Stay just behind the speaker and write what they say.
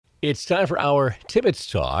It's time for our Tibbets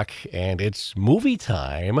Talk, and it's movie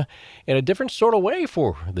time in a different sort of way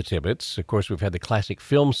for the Tibbets. Of course, we've had the classic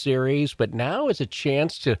film series, but now is a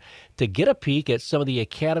chance to get a peek at some of the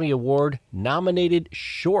Academy Award nominated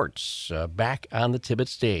shorts back on the Tibbet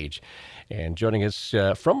stage. And joining us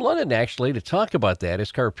from London, actually, to talk about that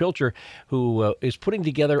is Cara Pilcher, who is putting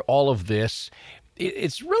together all of this.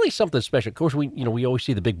 It's really something special. Of course, we always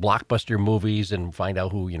see the big blockbuster movies and find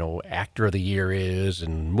out who actor of the year is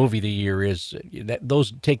and movie of the year is.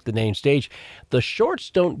 Those take the main stage. The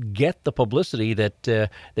shorts don't get the publicity that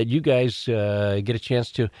you guys get a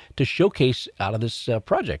chance to showcase out of this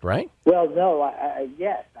project, right? Well, no,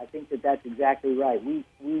 yes, I think that's exactly right.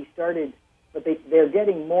 We started, but they're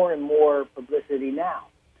getting more and more publicity now.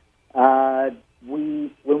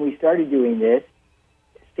 When we started doing this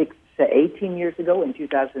 18 years ago, in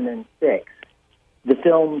 2006, the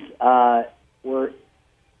films were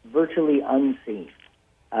virtually unseen.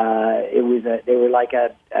 They were like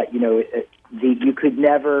you could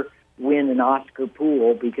never win an Oscar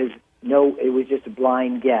pool because it was just a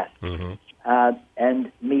blind guess. Mm-hmm.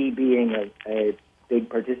 And me being a big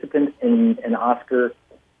participant in an Oscar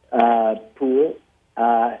pool,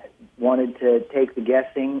 wanted to take the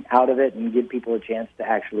guessing out of it and give people a chance to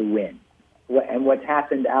actually win. And what's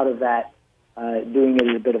happened out of that, doing it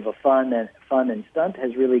as a bit of a fun and stunt,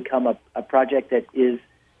 has really come a project that is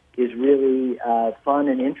really fun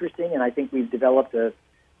and interesting. And I think we've developed a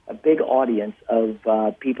big audience of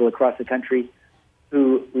people across the country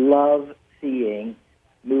who love seeing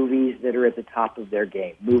movies that are at the top of their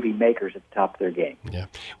game, movie makers at the top of their game. Yeah.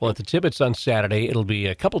 Well, at the Tibbets on Saturday, it'll be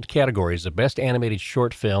a couple of categories, the Best Animated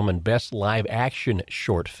Short Film and Best Live Action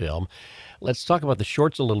Short Film. Let's talk about the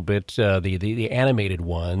shorts a little bit, the animated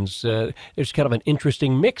ones. There's kind of an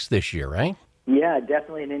interesting mix this year, right? Yeah,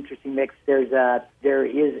 definitely an interesting mix. There is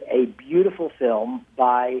a beautiful film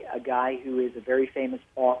by a guy who is a very famous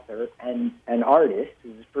author and an artist.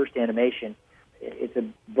 It's his first animation. It's a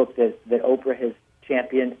book that Oprah has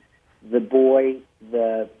championed, The Boy,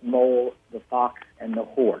 the Mole, the Fox, and the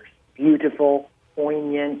Horse. Beautiful,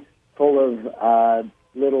 poignant, full of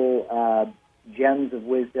little gems of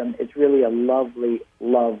wisdom. It's really a lovely,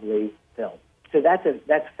 lovely film. So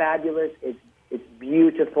that's fabulous. It's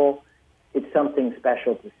beautiful. It's something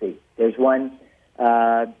special to see. There's one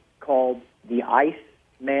called The Ice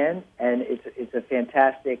Man, and it's a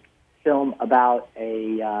fantastic film about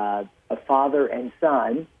a father and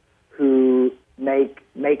son who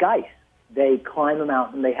make ice. They climb a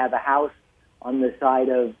mountain. They have a house on the side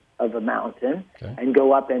of a mountain, okay, and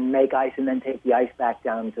go up and make ice and then take the ice back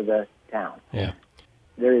down to the town. Yeah.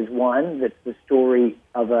 There is one that's the story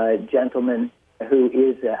of a gentleman who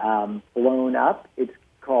is blown up. It's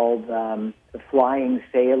called The Flying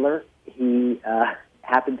Sailor. He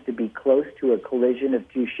happens to be close to a collision of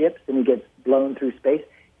two ships, and he gets blown through space.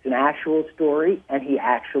 It's an actual story, and he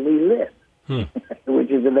actually lives, which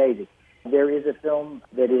is amazing. There is a film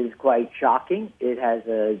that is quite shocking. It has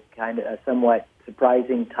a kind of a somewhat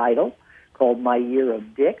surprising title called My Year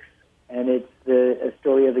of Dicks, and it's a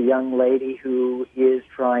story of a young lady who is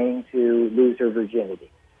trying to lose her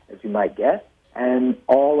virginity, as you might guess, and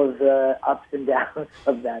all of the ups and downs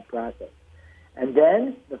of that process. And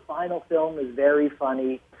then the final film is very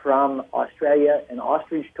funny, from Australia. An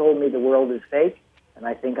ostrich told me the world is fake, and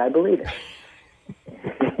I think I believe it.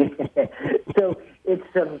 So it's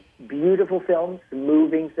some beautiful films, some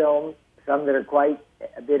moving films, some that are quite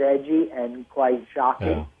a bit edgy and quite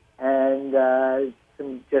shocking, and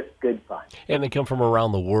some just good fun. And they come from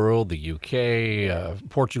around the world, the UK,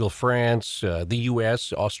 Portugal, France, the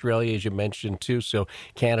US, Australia, as you mentioned, too, so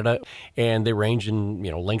Canada, and they range in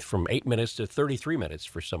length from 8 minutes to 33 minutes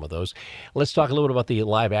for some of those. Let's talk a little bit about the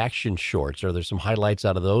live action shorts. Are there some highlights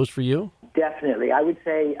out of those for you? Definitely. I would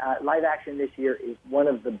say live action this year is one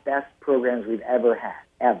of the best programs we've ever had,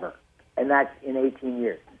 ever. And that's in 18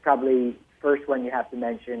 years. Probably first one you have to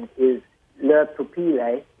mention is Le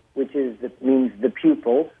Pupille, which means the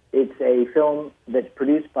pupils. It's a film that's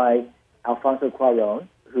produced by Alfonso Cuarón,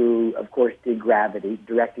 who, of course,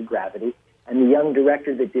 directed Gravity. And the young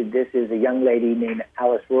director that did this is a young lady named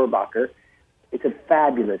Alice Rohrbacher. It's a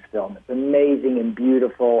fabulous film. It's amazing and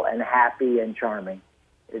beautiful and happy and charming.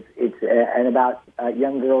 It's and about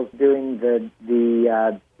young girls during the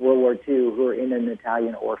World War II who are in an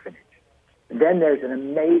Italian orphanage. Then there's an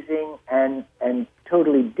amazing and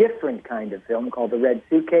totally different kind of film called The Red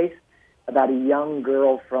Suitcase, about a young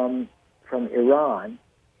girl from Iran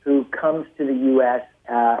who comes to the U.S.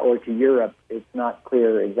 Or to Europe. It's not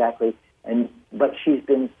clear exactly, but she's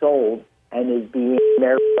been sold and is being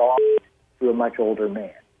married off to a much older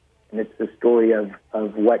man. And it's the story of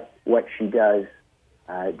what she does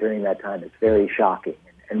during that time. It's very shocking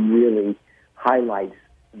and really highlights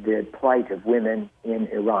the plight of women in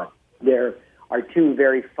Iran. There are two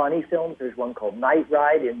very funny films. There's one called Night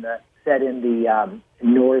Ride, set in the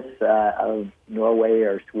north of Norway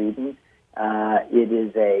or Sweden. It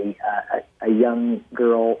is a young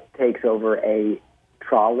girl takes over a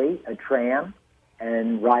trolley, a tram,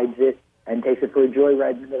 and rides it and takes it for a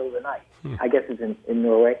joyride in the middle of the night. I guess it's in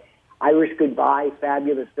Norway. Irish Goodbye,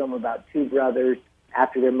 fabulous film about two brothers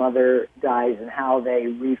after their mother dies and how they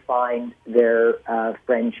refined their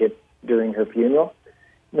friendship during her funeral.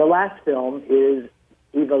 And the last film is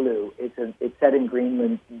Ivalu. It's set in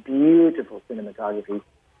Greenland, beautiful cinematography,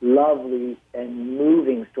 lovely and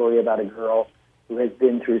moving story about a girl who has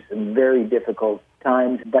been through some very difficult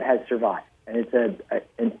times but has survived. And it's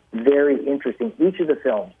a very interesting, each of the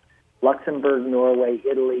films, Luxembourg, Norway,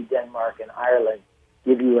 Italy, Denmark, and Ireland,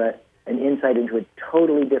 give you an insight into a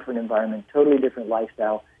totally different environment, totally different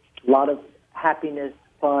lifestyle, a lot of happiness,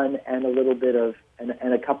 fun, and a little bit of,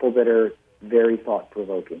 and a couple that are very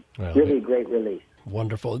thought-provoking. Well, really a great release.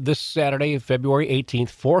 Wonderful. This Saturday, February 18th,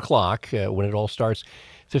 4 o'clock, when it all starts,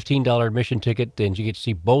 $15 admission ticket, and you get to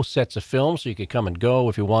see both sets of films, so you could come and go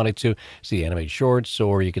if you wanted to see the animated shorts,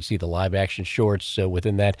 or you could see the live-action shorts.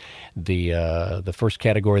 Within that, the first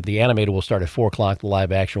category, the animated, will start at 4 o'clock. The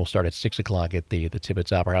live-action will start at 6 o'clock at the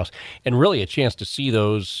Tibbetts Opera House. And really a chance to see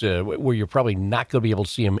those where you're probably not going to be able to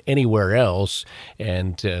see them anywhere else.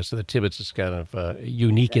 And so the Tibbetts is kind of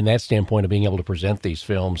unique in that standpoint of being able to present these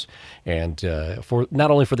films, and for not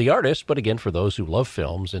only for the artists, but again for those who love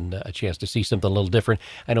films, and a chance to see something a little different.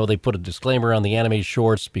 I know they put a disclaimer on the animated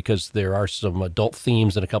shorts because there are some adult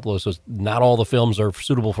themes in a couple of those. So not all the films are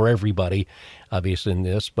suitable for everybody, obviously, in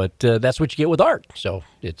this, but that's what you get with art. So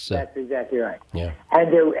it's that's exactly right. Yeah,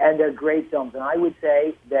 and they're great films. And I would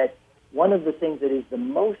say that one of the things that is the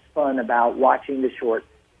most fun about watching the shorts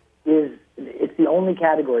is it's the only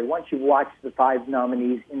category, once you've watched the 5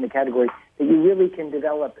 nominees in the category, that you really can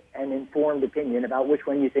develop an informed opinion about which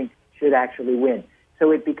one you think should actually win. So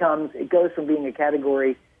it goes from being a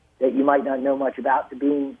category that you might not know much about to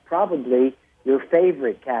being probably your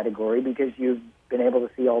favorite category because you've been able to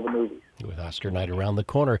see all the movies. With Oscar night around the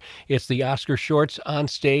corner, it's the Oscar Shorts on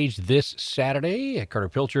stage this Saturday. Carter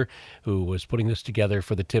Pilcher, who was putting this together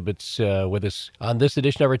for the Tibbetts, with us on this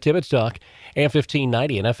edition of our Tibbetts Talk, AM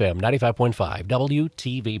 1590 and FM 95.5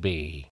 WTVB.